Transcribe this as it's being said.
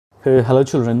Hey, hello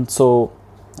children. So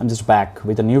I'm just back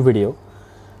with a new video,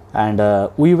 and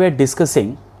we were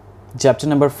discussing chapter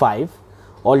number 5,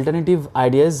 alternative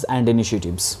ideas and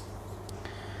initiatives.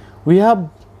 We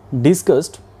have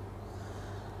discussed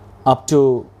up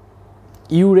to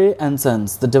Ure and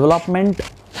Sons, the development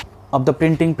of the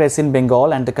printing press in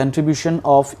Bengal and the contribution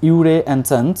of Ure and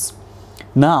Sons.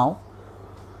 Now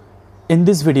in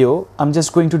this video, I'm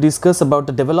just going to discuss about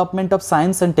the development of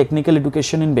science and technical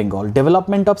education in Bengal.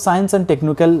 Development of science and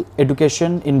technical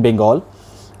education in Bengal.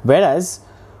 Whereas,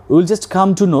 we will just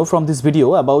come to know from this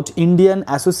video about Indian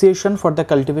Association for the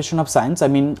Cultivation of Science, I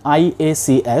mean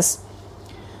IACS.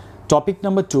 Topic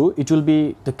number 2, it will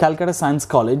be the Calcutta Science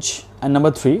College. And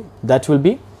number 3, that will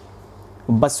be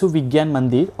BASU BIGYAN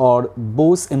MANDIR or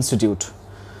Bose Institute.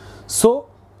 So,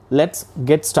 let's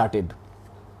get started.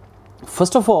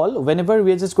 First of all, whenever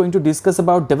we are just going to discuss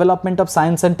about development of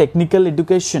science and technical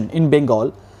education in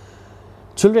Bengal,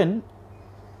 children,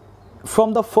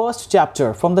 from the first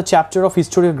chapter, from the chapter of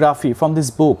historiography, from this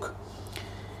book,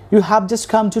 you have just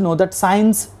come to know that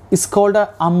science is called an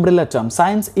umbrella term.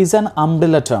 Science is an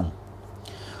umbrella term.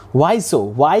 Why so?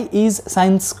 Why is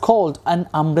science called an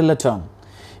umbrella term?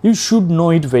 You should know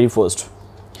it very first.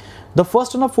 The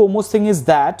first and the foremost thing is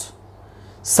that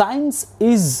science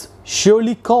is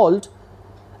surely called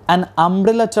an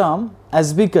umbrella term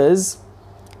as because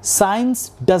science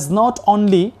does not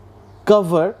only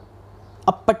cover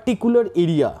a particular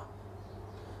area,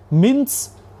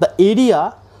 means the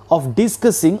area of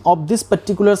discussing of this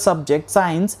particular subject,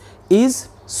 science, is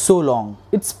so long,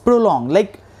 it's prolonged,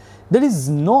 like there is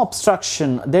no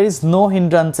obstruction, there is no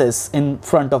hindrances in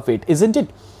front of it, isn't it?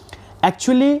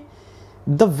 Actually,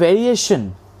 the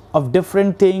variation of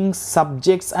different things,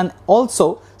 subjects, and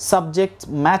also subject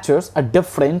matters are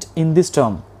different in this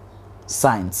term,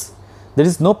 science. There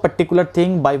is no particular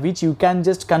thing by which you can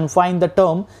just confine the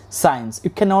term science. You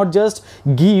cannot just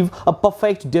give a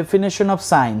perfect definition of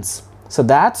science. So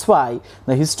that's why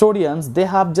the historians, they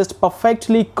have just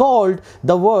perfectly called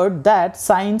the word that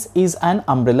science is an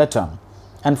umbrella term.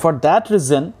 And for that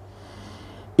reason,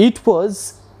 it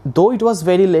was, though it was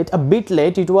very late, a bit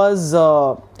late, it was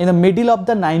in the middle of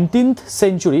the 19th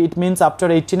century, it means after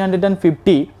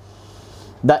 1850,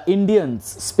 the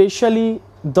Indians, especially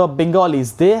the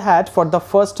Bengalis, they had for the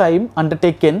first time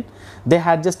undertaken, they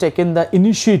had just taken the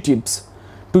initiatives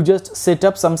to just set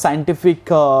up some scientific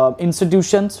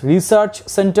institutions, research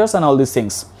centers and all these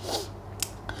things.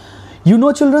 You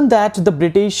know, children, that the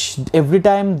British, every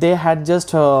time they had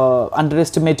just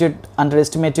underestimated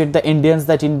the Indians,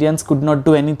 that Indians could not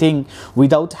do anything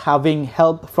without having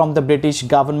help from the British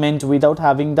government, without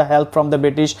having the help from the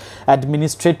British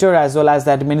administrator as well as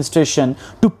the administration.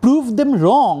 To prove them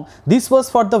wrong, this was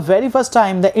for the very first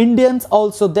time the Indians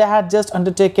also, they had just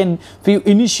undertaken few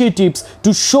initiatives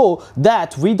to show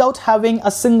that without having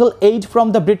a single aid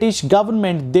from the British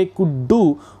government, they could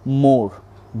do more.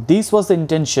 This was the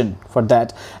intention for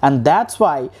that, and that's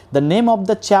why the name of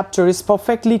the chapter is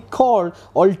perfectly called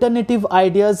Alternative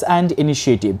Ideas and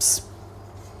Initiatives.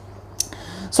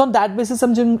 So on that basis,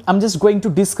 I'm just going to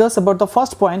discuss about the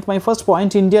first point, my first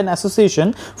point, Indian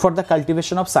Association for the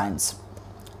Cultivation of Science.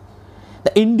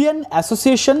 The Indian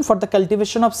Association for the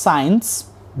Cultivation of Science,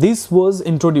 this was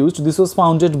introduced, this was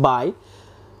founded by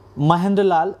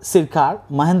Mahendralal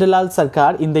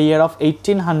Sarkar in the year of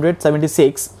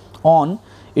 1876 on,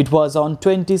 it was on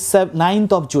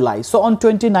 29th of July. So on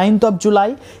 29th of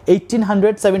July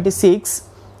 1876,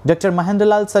 Dr.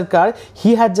 Mahendralal Sarkar,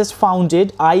 he had just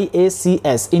founded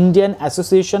IACS, Indian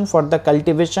Association for the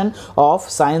Cultivation of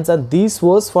Science, and this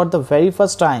was for the very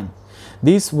first time.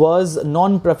 This was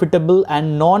non-profitable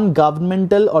and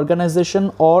non-governmental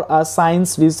organization or a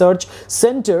science research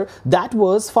center that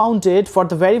was founded for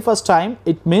the very first time,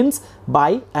 it means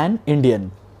by an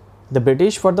Indian. The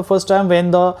British for the first time,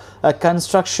 when the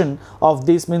construction of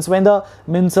this means, when the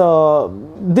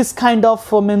this kind of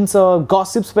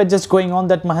gossips were just going on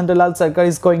that Mahendralal Sarkar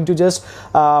is going to just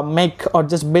make or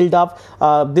just build up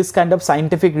this kind of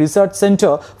scientific research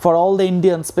center for all the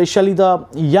Indians, especially the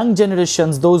young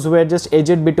generations, those who were just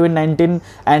aged between 19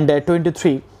 and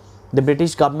 23. The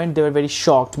British government, they were very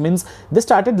shocked, means they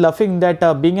started laughing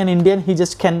that being an Indian, he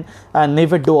just can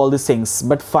never do all these things.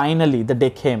 But finally the day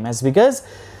came, as because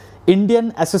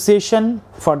Indian Association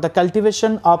for the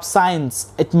Cultivation of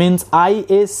Science, it means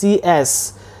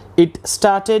IACS, it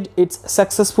started its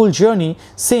successful journey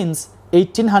since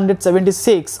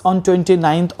 1876 on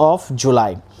 29th of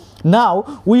July.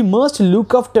 Now we must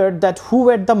look after that who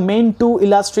were the main two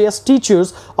illustrious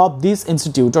teachers of this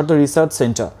institute or the research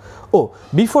center. Oh,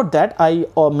 before that, I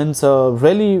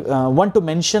really want to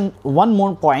mention one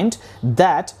more point,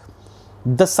 that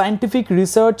the scientific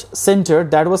research center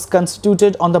that was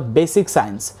constituted on the basic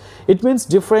science. It means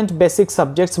different basic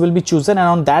subjects will be chosen, and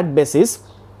on that basis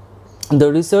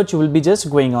the research will be just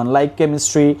going on, like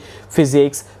chemistry,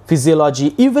 physics,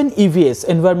 physiology, even EVS,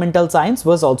 environmental science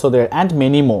was also there, and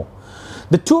many more.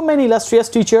 The two main illustrious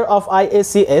teachers of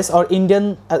IACS, or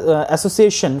Indian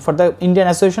Association for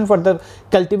the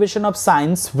Cultivation of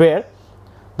Science, were,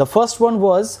 the first one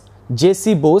was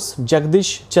J.C. Bose,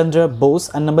 Jagdish Chandra Bose,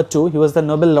 and number 2, he was the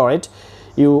Nobel laureate.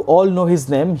 You all know his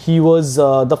name. He was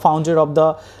the founder of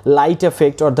the light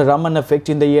effect or the Raman effect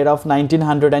in the year of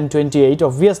 1928.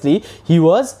 Obviously, he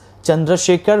was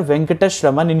Chandrasekhar Venkatesh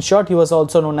Raman. In short, he was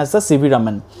also known as the C.V.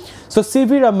 Raman. So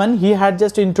C.V. Raman, he had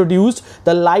just introduced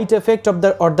the light effect of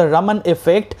the Raman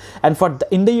effect, and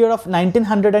in the year of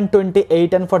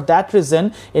 1928, and for that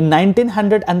reason in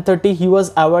 1930 he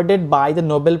was awarded by the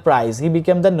Nobel Prize. He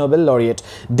became the Nobel laureate.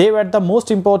 They were the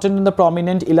most important and the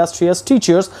prominent illustrious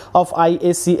teachers of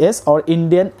IACS, or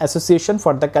Indian Association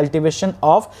for the Cultivation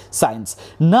of Science.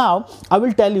 Now I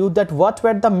will tell you that what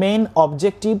were the main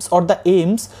objectives or the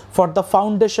aims for the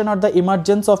foundation or the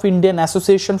emergence of Indian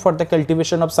Association for the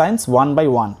Cultivation of Science, one by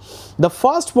one. The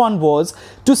first one was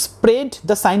to spread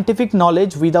the scientific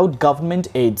knowledge without government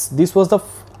aids. This was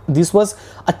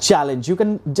a challenge. You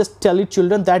can just tell your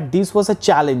children that this was a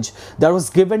challenge that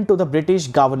was given to the British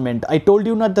government. I told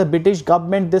you not the British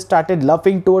government, they started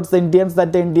laughing towards the Indians,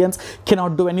 that the Indians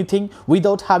cannot do anything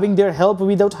without having their help,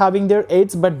 without having their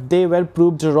aids, but they were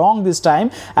proved wrong this time,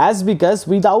 as because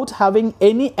without having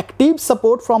any active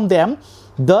support from them,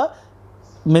 the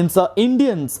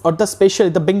Indians, or especially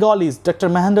the Bengalis, Dr.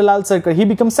 Mahendralal Sarkar, he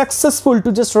became successful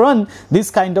to just run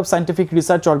this kind of scientific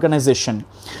research organization.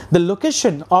 The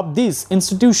location of this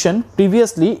institution,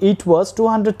 previously it was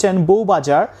 210 Bow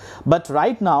Bazar, but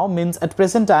right now, at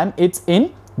present time, it's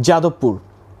in Jadavpur.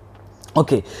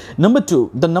 Okay,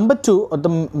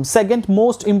 the second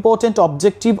most important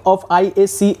objective of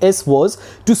IACS was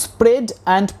to spread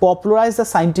and popularize the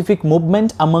scientific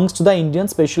movement amongst the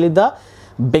Indians, especially the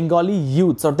Bengali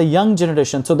youths or the young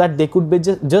generation, so that they could be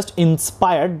just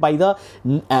inspired by the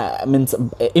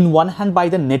in one hand by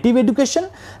the native education,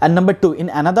 and number 2 in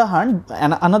another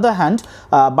hand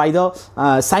by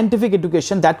the scientific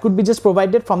education that could be just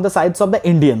provided from the sides of the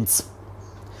Indians.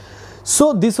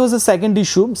 So this was the second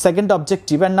issue, second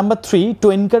objective. And number 3, to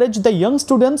encourage the young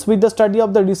students with the study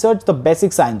of the research, the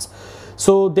basic science,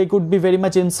 so they could be very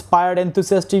much inspired,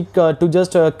 enthusiastic to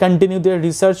just continue their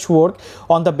research work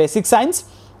on the basic science.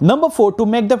 Number 4, to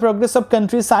make the progress of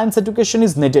country's science education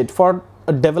is needed for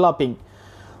developing,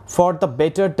 for the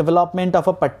better development of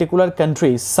a particular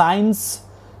country. Science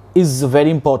is very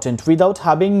important. Without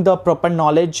having the proper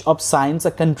knowledge of science,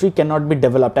 a country cannot be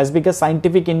developed, as because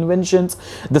scientific inventions,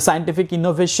 the scientific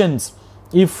innovations,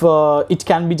 if it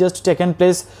can be just taken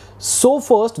place, so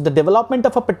first the development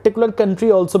of a particular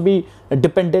country also be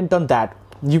dependent on that.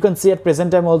 You can see at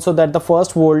present time also that the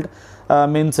first world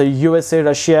USA,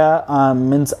 Russia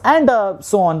and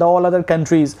so on, the all other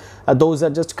countries, those are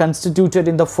just constituted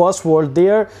in the first world,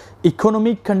 their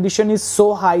economic condition is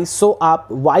so high, so up.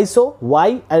 Why so?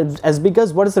 Why? As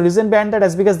because, what is the reason behind that?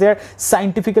 As because they are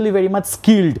scientifically very much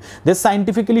skilled, they're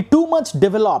scientifically too much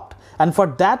developed, and for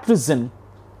that reason,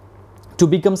 to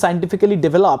become scientifically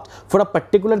developed for a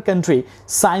particular country,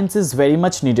 science is very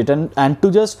much needed. And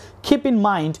to just keep in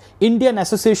mind, Indian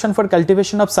Association for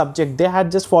Cultivation of Subject, they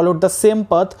had just followed the same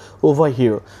path over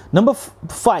here. Number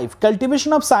 5,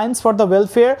 cultivation of science for the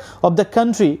welfare of the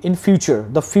country in future.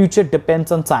 The future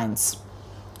depends on science.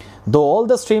 Though all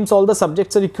the streams, all the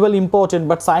subjects are equally important,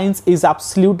 but science is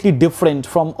absolutely different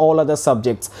from all other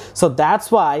subjects. So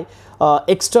that's why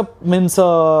extra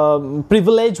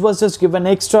privilege was just given,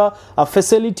 extra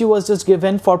facility was just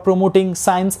given for promoting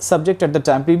science subject at the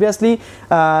time. Previously,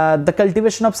 the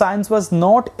cultivation of science was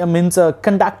not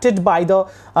conducted by the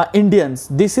Indians.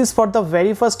 This is for the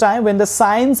very first time when the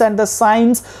science and the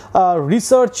science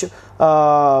research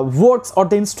works or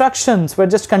the instructions were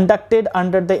just conducted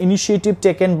under the initiative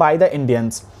taken by the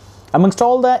Indians. Amongst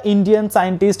all the Indian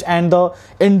scientists and the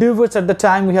endeavors at the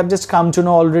time, we have just come to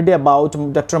know already about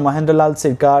Dr. Mahendralal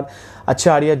Sarkar,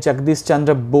 Acharya Jagdish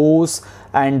Chandra Bose,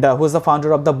 and who was the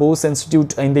founder of the Bose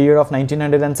Institute in the year of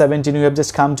 1917. We have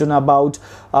just come to know about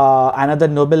another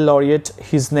Nobel laureate.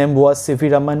 His name was C.V.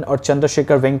 Raman or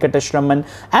Chandrasekhar Venkatesh Raman,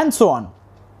 and so on.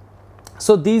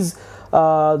 So this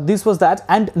was that.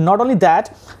 And not only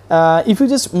that, if we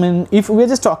are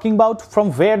just talking about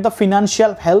from where the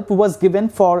financial help was given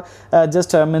for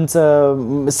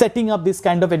setting up this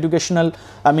kind of educational,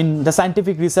 the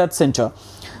scientific research center.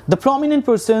 The prominent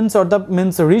persons, or the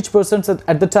means rich persons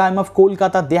at the time of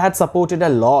Kolkata, they had supported a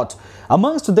lot.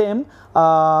 Amongst them,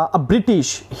 a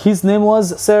British, his name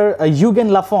was Sir Eugen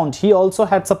Lafont. He also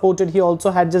had supported, he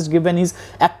also had just given his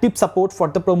active support for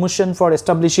the promotion for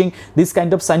establishing this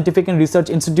kind of scientific and research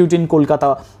institute in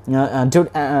Kolkata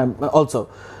also.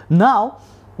 Now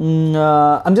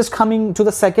I'm just coming to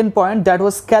the second point, that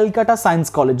was Calcutta Science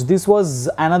College. This was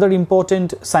another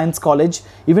important science college.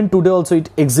 Even today also it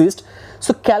exists.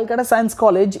 So Calcutta Science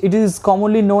College, it is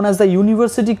commonly known as the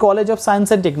University College of Science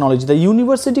and Technology. The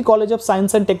University College of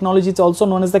Science and Technology is also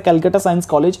known as the Calcutta Science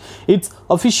College. It's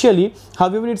officially,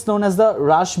 however, it's known as the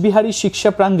Rashbihari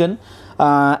Shiksha Prangan.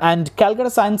 And Calcutta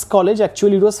Science College,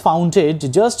 actually it was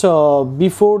founded just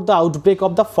before the outbreak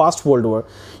of the First World War.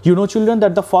 You know, children,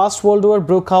 that the First World War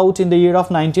broke out in the year of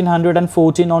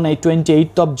 1914 on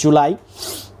 28th of July.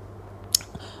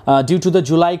 Due to the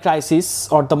July crisis,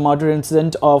 or the murder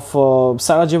incident of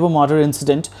Sarajevo murder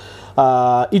incident.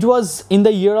 It was in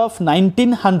the year of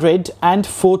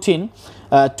 1914,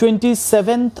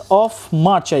 27th of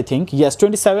March, I think. Yes,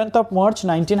 27th of March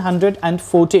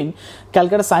 1914,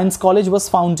 Calcutta Science College was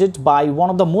founded by one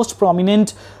of the most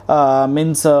prominent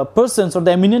persons, or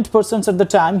the eminent persons at the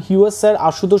time. He was Sir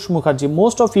Ashutosh Mukherjee.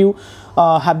 Most of you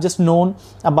have just known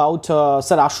about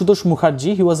Sir Ashutosh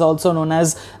Mukherjee. He was also known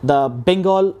as the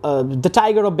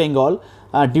Tiger of Bengal.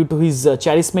 Due to his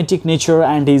charismatic nature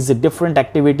and his different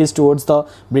activities towards the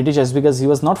British, as because he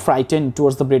was not frightened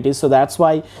towards the British, so that's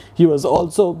why he was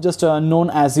also just known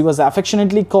as, he was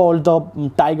affectionately called the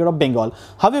Tiger of Bengal.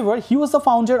 However, he was the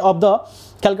founder of the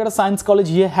Calcutta Science College.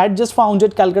 He had just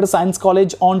founded Calcutta Science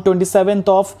College on 27th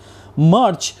of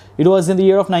March. It was in the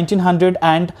year of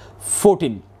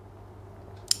 1914.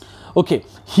 Okay,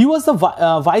 he was the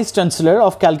Vice Chancellor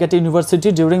of Calcutta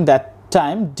University during that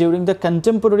time. During the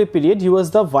contemporary period, he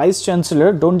was the Vice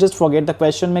Chancellor. Don't just forget, the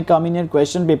question may come in your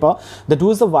question paper, that who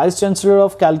was the Vice Chancellor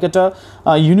of Calcutta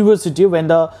University when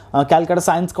the Calcutta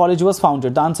Science College was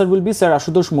founded. The answer will be Sir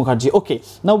Ashutosh Mukherjee. Okay,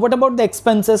 now what about the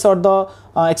expenses, or the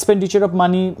expenditure of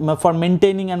money for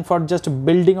maintaining and for just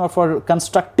building, or for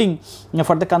constructing,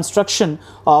 for the construction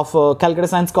of Calcutta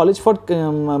Science College, for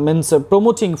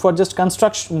promoting, for just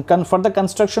construction, for the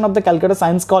construction of the Calcutta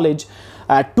Science College.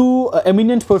 Two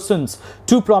eminent persons,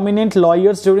 two prominent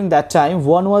lawyers during that time.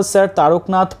 One was Sir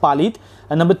Taroknath Palit,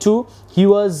 and number two, he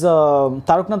was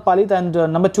Taroknath Palit, and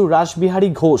number two,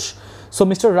 Rashbihari Ghosh. So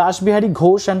Mr. Rashbihari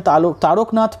Ghosh and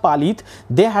Taroknath Palit,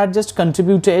 they had just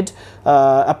contributed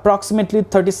approximately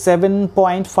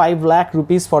 37.5 lakh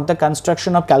rupees for the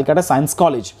construction of Calcutta Science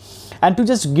College. And to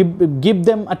just give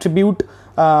them a tribute,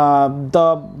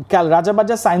 the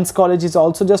Rajabaja Science College is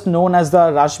also just known as the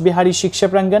Rashbihari Shiksha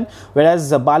Prangan,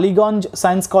 whereas Baliganj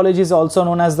Science College is also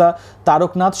known as the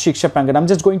Taroknath Shiksha Prangan. I'm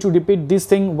just going to repeat this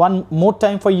thing one more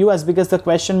time for you, as because the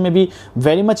question may be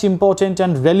very much important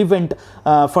and relevant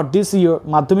for this year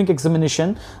Madhyamik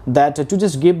examination, that to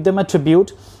just give them a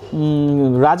tribute.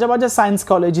 Rajabaja Science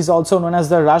College is also known as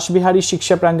the Rashbihari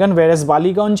Shiksha Prangan, whereas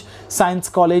Baliganj Science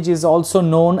College is also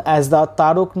known as the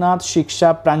Taroknath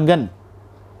Shiksha Prangan.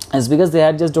 As because they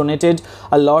had just donated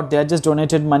a lot, they had just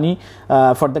donated money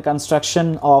for the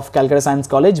construction of Calcutta Science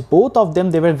College. Both of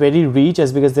them, they were very rich,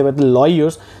 as because they were the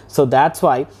lawyers, so that's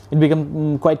why it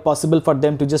became quite possible for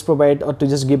them to just provide, or to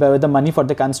just give away the money for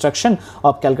the construction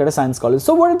of Calcutta Science College.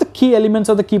 So what are the key elements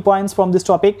or the key points from this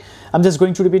topic? I'm just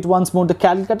going to repeat once more. The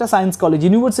Calcutta Science College,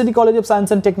 University College of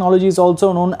Science and Technology, is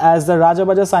also known as the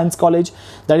Rajabaja Science College,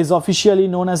 that is officially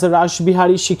known as the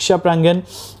Rashbihari Shiksha Prangan.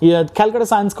 Calcutta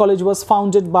Science College was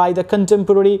founded by the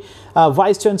contemporary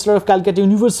Vice Chancellor of Calcutta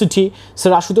University, Sir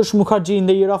Ashutosh Mukherjee, in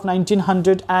the year of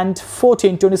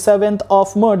 1914, 27th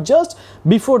of March, just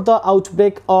before the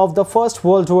outbreak of the First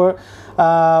World War.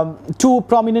 Two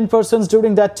prominent persons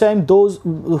during that time, those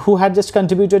who had just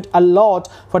contributed a lot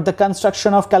for the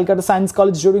construction of Calcutta Science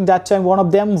College during that time. One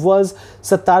of them was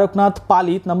Sir Taroknath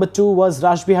Palit, number two was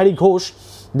Rashbihari Ghosh.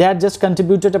 They had just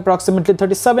contributed approximately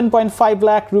 37.5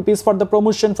 lakh rupees for the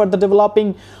promotion, for the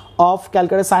developing of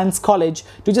Calcutta Science College.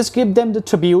 To just give them the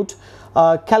tribute,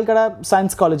 Calcutta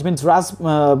Science College means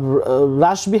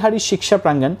Rashbihari Shiksha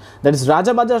Prangan, that is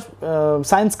Rajabaja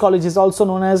Science College is also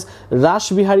known as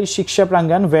Rashbihari Shiksha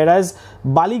Prangan, whereas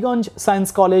Baliganj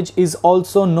Science College is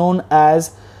also known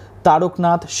as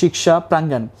Taroknath Shiksha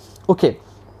Prangan. Okay.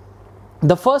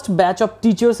 The first batch of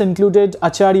teachers included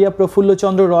Acharya Prafulla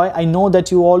Chandra Roy. I know that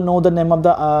you all know the name of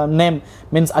the name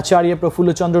means Acharya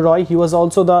Prafulla Chandra Roy. He was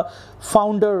also the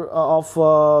founder of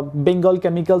Bengal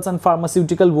Chemicals and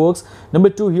Pharmaceutical Works.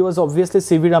 Number two, he was obviously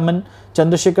C.V. Raman,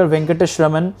 Chandrasekhar Venkatesh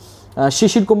Raman,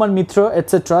 Shishir Kumar Mitra,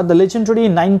 etc. The legendary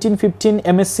 1915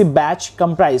 MSc batch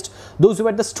comprised those who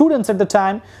were the students at the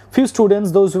time, few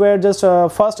students, those who were just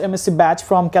first MSc batch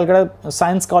from Calcutta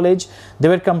Science College, they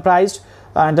were comprised,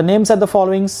 and the names are the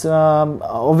following.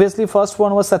 Obviously, first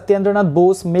one was Satyendranath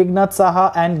Bose, Meghnad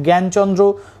Saha, and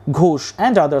Gyanchandra Ghosh,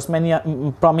 and others. Many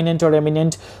prominent or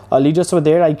eminent leaders were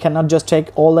there. I cannot just take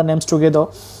all the names together.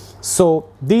 So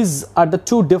these are the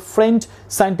two different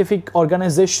scientific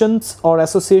organizations or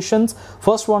associations.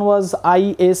 First one was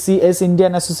IACS,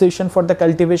 Indian Association for the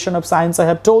Cultivation of Science, I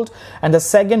have told, and the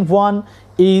second one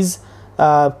is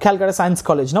Calcutta Science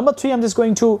College. Number 3, I'm just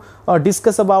going to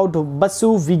discuss about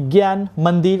BASU BIGYAN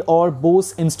Mandir or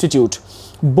Bose Institute.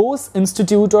 Bose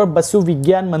Institute or BASU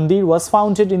BIGYAN Mandir was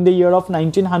founded in the year of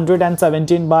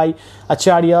 1917 by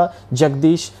Acharya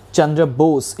Jagdish Chandra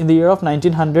Bose in the year of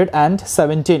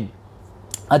 1917.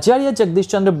 Acharya Jagdish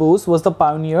Chandra Bose was the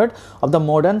pioneer of the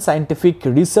modern scientific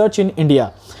research in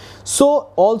India. So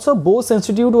also Bose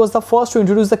Institute was the first to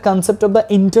introduce the concept of the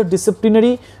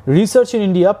interdisciplinary research in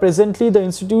India. Presently, the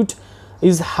institute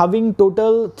is having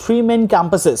total 3 main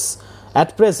campuses.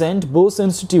 At present, Bose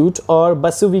Institute or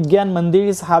BASU BIGYAN Mandir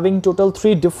is having total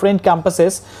 3 different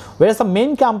campuses, whereas the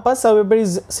main campus, however,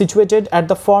 is situated at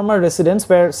the former residence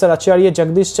where Sir Acharya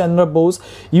Jagdish Chandra Bose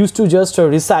used to just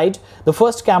reside. The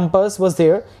first campus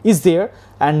is there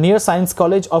and near Science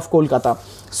College of Kolkata.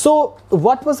 So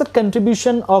what was the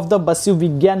contribution of the BASU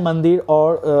BIGYAN Mandir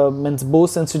or means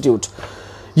Bose Institute?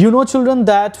 You know, children,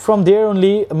 that from there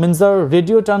only means the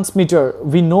radio transmitter.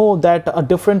 We know that a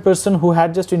different person who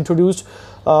had just introduced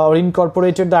or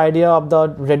incorporated the idea of the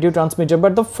radio transmitter,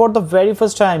 but for the very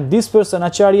first time, this person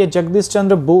Acharya Jagdish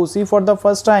Chandra Bose, for the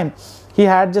first time he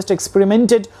had just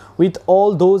experimented with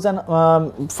all those,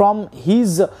 and from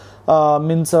his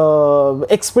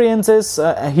experiences,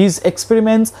 his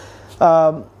experiments,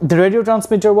 the radio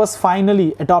transmitter was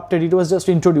finally adopted. It was just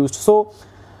introduced. So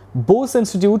Bose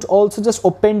Institute also just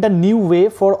opened a new way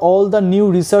for all the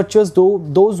new researchers,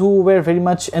 those who were very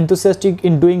much enthusiastic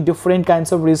in doing different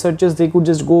kinds of researches. They could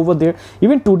just go over there.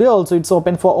 Even today also it's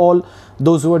open for all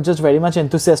those who are just very much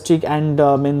enthusiastic and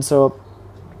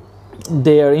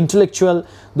they are intellectual,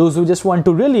 those who just want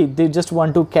to they just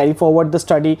want to carry forward the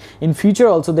study in future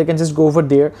also, they can just go over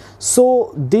there.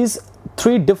 So these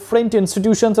 3 different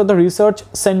institutions or the research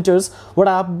centers, what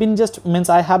I have been just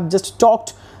I have just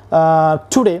talked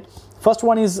today. First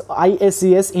one is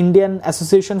IACS, Indian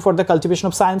Association for the Cultivation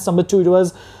of Science. Number 2, it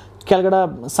was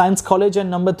Calcutta Science College,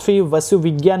 and number 3, BASU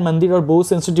BIGYAN Mandir or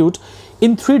Bose Institute.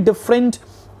 In 3 different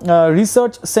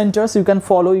research centers, you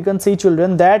can see,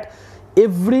 children, that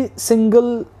every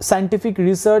single scientific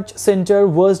research center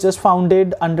was just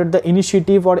founded under the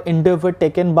initiative or endeavor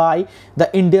taken by the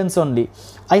Indians only.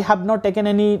 I have not taken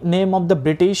any name of the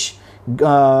British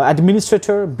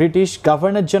administrator, British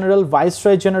Governor General,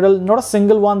 Viceroy General, not a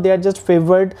single one. They are just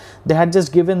favored. They had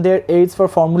just given their aids for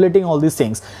formulating all these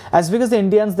things. As because the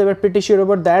Indians, they were pretty sure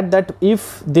about that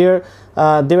if they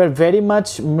were very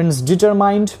much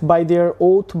determined by their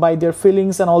oath, by their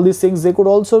feelings and all these things, they could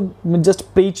also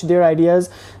just preach their ideas.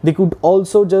 They could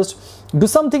also just do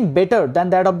something better than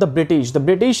that of the British. The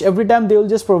British, every time they will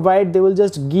just provide, they will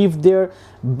just give their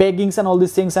beggings and all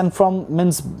these things, and from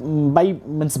by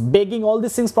begging all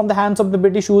these things from the hands of the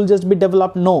British, you will just be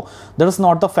developed. No, that is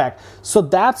not the fact. So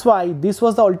that's why this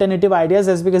was the alternative ideas,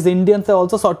 as because the Indians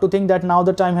also sought to think that now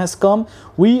the time has come,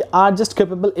 we are just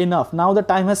capable enough. Now the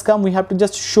time has come, we have to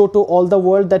just show to all the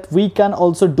world that we can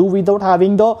also do without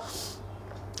having the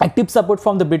active support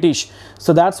from the British.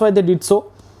 So that's why they did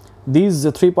so. These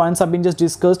 3 points have been just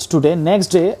discussed today. Next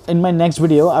day, in my next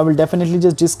video, I will definitely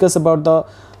just discuss about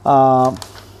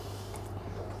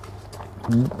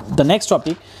the next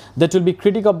topic, that will be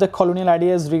critique of the colonial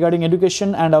ideas regarding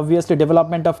education and obviously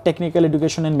development of technical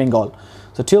education in Bengal.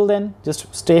 So till then, just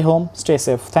stay home, stay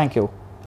safe. Thank you.